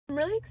I'm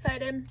really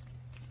excited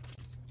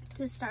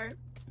to start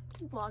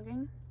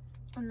vlogging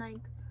on like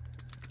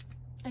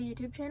a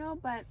YouTube channel,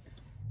 but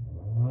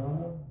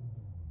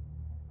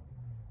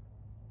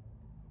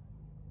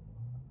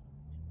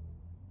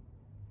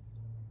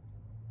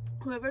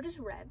whoever just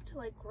revved,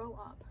 like, grow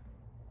up.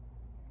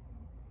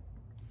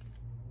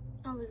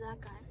 Oh, was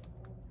that guy?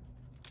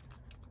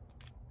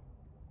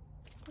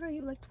 What are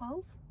you, like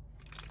 12?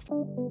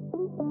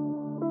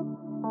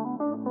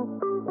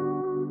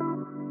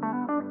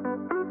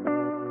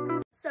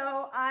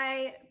 So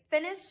I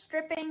finished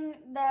stripping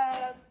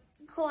the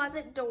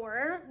closet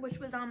door, which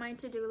was on my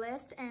to-do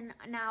list, and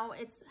now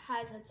it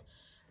has its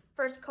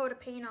first coat of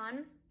paint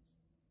on.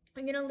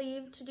 I'm gonna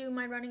leave to do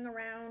my running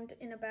around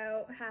in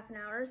about half an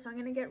hour, so I'm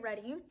gonna get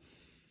ready.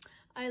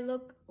 I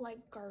look like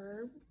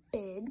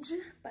garbage,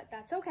 but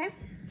that's okay.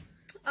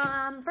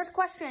 First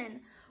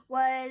question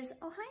was,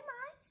 oh, hi,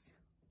 Mice.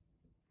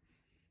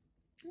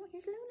 Oh,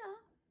 here's Luna.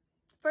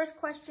 First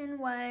question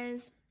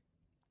was,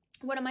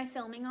 what am I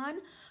filming on?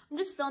 I'm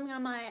just filming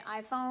on my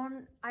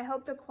iPhone. I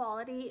hope the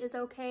quality is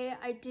okay.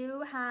 I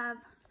do have,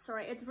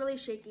 sorry, it's really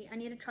shaky. I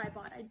need a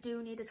tripod. I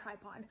do need a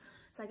tripod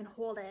so I can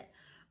hold it.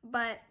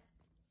 But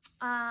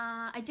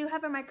I do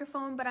have a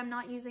microphone, but I'm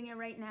not using it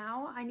right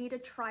now. I need a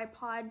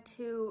tripod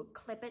to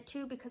clip it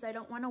to because I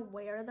don't want to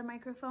wear the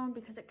microphone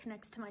because it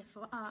connects to my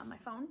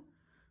phone.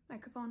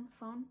 Microphone,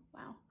 phone.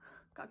 Wow,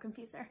 got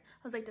confused there.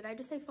 I was like, did I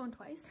just say phone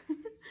twice?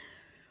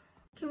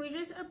 Can we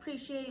just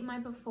appreciate my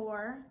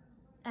before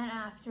and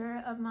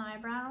after of my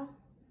eyebrow?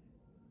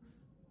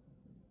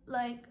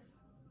 Like,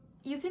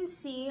 you can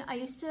see I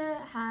used to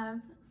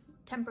have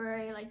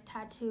temporary like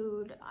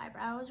tattooed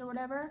eyebrows or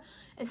whatever.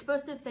 It's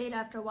supposed to fade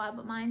after a while,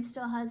 but mine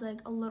still has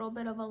like a little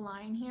bit of a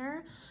line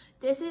here.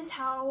 This is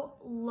how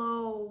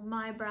low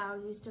my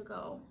brows used to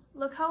go.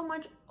 Look how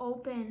much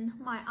open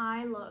my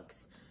eye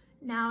looks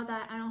now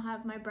that I don't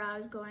have my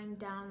brows going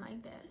down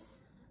like this.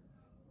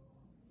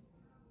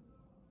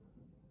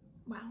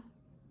 Wow.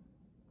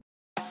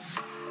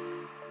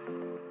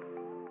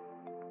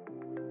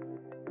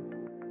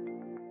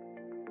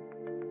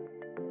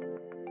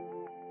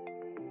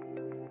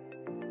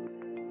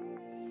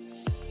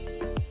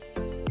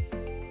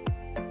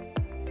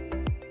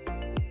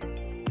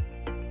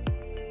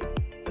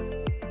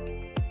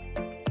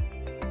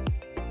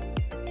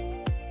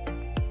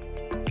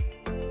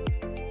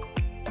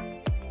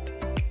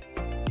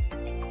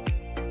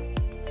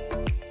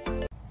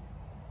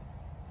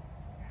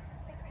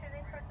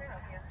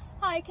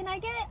 Hi, can I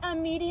get a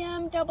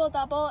medium double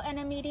and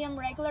a medium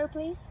regular,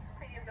 please?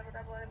 Medium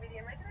double and a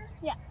medium regular?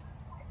 Yeah.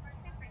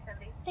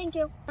 Thank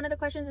you. One of the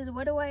questions is,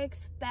 what do I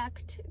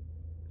expect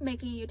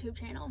making a YouTube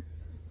channel?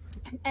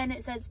 And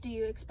it says, do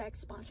you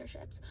expect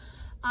sponsorships?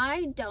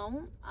 I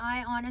don't.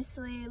 I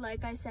honestly,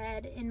 like I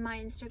said in my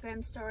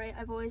Instagram story,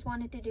 I've always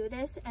wanted to do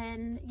this.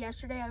 And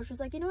yesterday I was just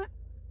like, you know what?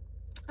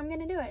 I'm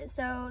gonna do it.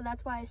 So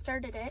that's why I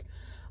started it.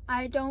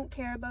 I don't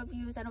care about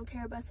views. I don't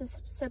care about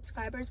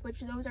subscribers,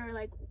 which those are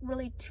like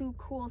really two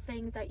cool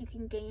things that you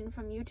can gain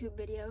from YouTube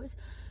videos.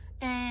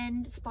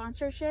 And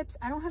sponsorships,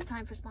 I don't have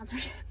time for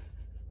sponsorships.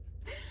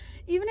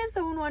 Even if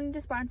someone wanted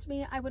to sponsor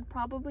me, I would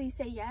probably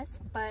say yes,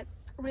 but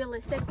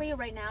realistically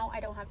right now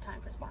I don't have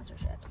time for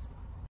sponsorships.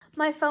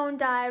 My phone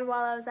died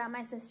while I was at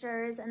my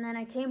sister's, and then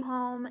I came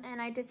home and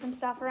I did some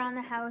stuff around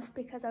the house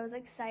because I was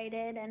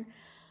excited, and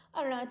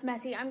I don't know, it's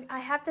messy. I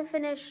have to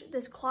finish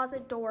this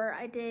closet door.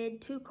 I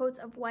did 2 coats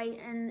of white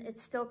and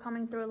it's still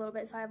coming through a little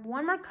bit. So I have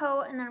 1 more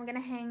coat and then I'm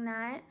gonna hang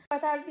that. I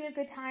thought it'd be a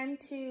good time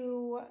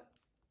to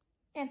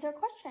answer a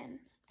question.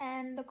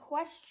 And the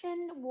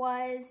question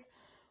was,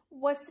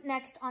 what's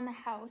next on the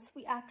house?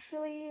 We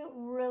actually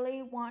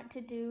really want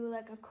to do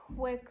like a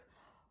quick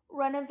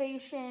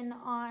renovation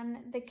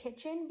on the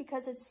kitchen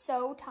because it's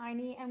so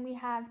tiny and we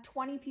have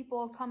 20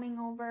 people coming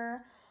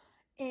over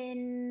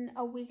in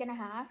a week and a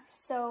half,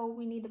 so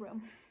we need the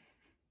room.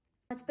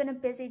 It's been a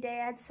busy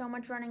day. I had so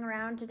much running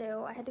around to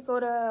do. I had to go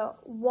to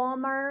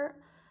Walmart,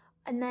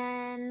 and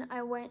then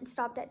I went and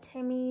stopped at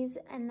Timmy's,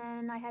 and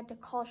then I had to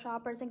call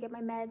Shoppers and get my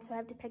meds, so I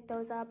had to pick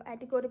those up. I had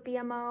to go to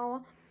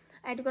BMO.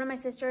 I had to go to my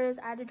sister's.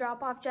 I had to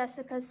drop off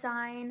Jessica's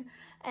sign,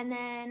 and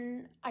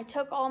then I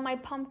took all my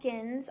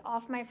pumpkins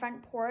off my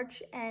front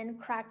porch and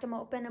cracked them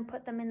open and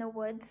put them in the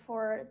woods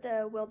for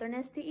the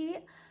wilderness to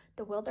eat.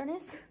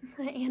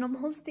 The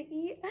animals to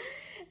eat.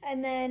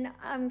 And then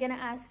I'm gonna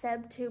ask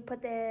Seb to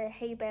put the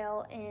hay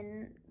bale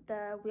in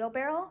the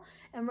wheelbarrow,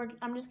 and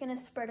I'm just gonna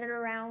spread it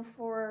around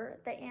for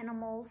the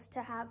animals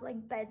to have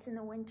like beds in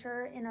the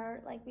winter in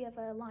our, like, we have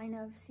a line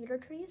of cedar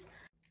trees.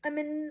 I'm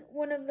in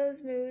one of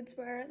those moods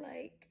where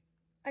like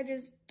I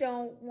just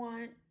don't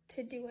want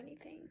to do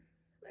anything.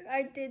 Like,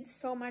 I did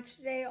so much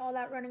today. All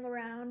that running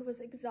around was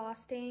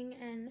exhausting,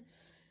 and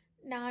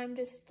now I'm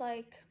just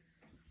like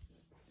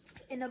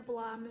in a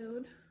blah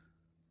mood,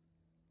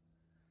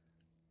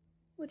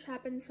 which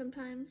happens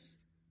sometimes.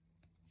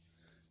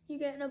 You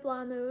get in a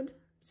blah mood.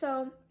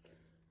 So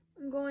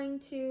I'm going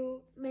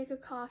to make a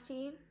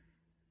coffee.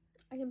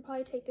 I can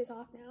probably take this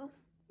off now.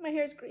 My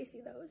hair's greasy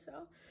though,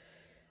 so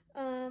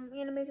I'm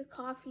gonna make a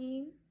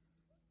coffee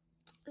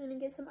I'm gonna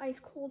get some ice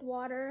cold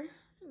water.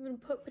 I'm gonna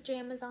put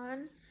pajamas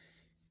on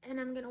and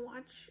I'm gonna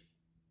watch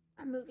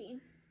a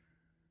movie.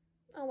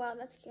 Oh wow,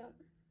 that's cute.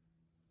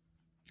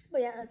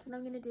 But yeah, that's what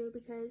I'm gonna do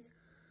because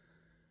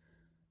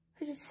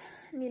I just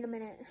need a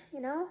minute,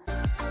 you know?